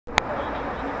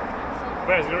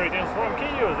Best greetings from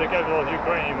Kyiv, the capital of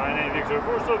Ukraine. My name is Viktor,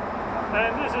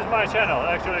 and this is my channel.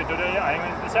 Actually, today I'm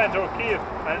in the center of Kiev,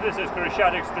 and this is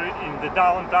Kreshchatik street in the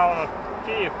downtown of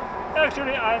Kiev.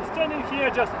 Actually, I'm standing here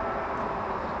just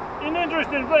in an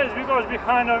interesting place because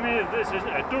behind of me this is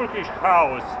a Turkish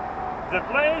house. The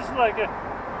place like a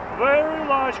very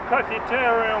large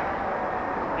cafeteria.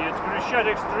 It's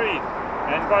Kreshchatik street,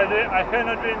 and by the I have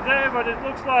not been there, but it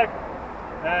looks like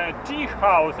a tea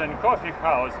house and coffee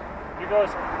house.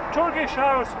 Because Turkish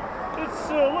house,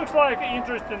 it looks like an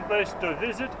interesting place to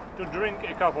visit, to drink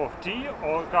a cup of tea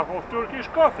or a cup of Turkish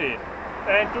coffee.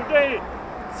 And today,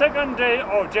 second day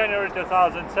of January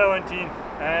 2017,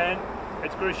 and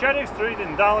it's Kreshchatik street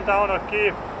in downtown of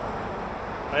Kiev.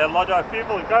 A lot of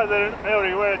people gathered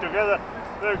everywhere together.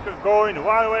 They're going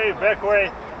one way, back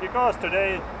way, because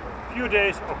today, few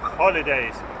days of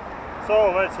holidays.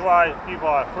 So that's why people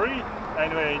are free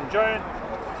and we're enjoying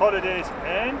holidays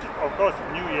and of course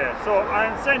New Year. So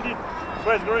I'm sending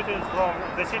best greetings from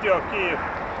the city of Kiev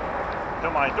to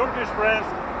my Turkish friends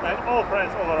and all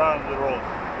friends all around the world.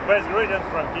 Best greetings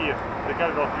from Kiev, the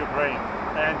capital of Ukraine.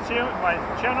 And see you on my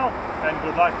channel, and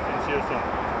good luck and see you soon.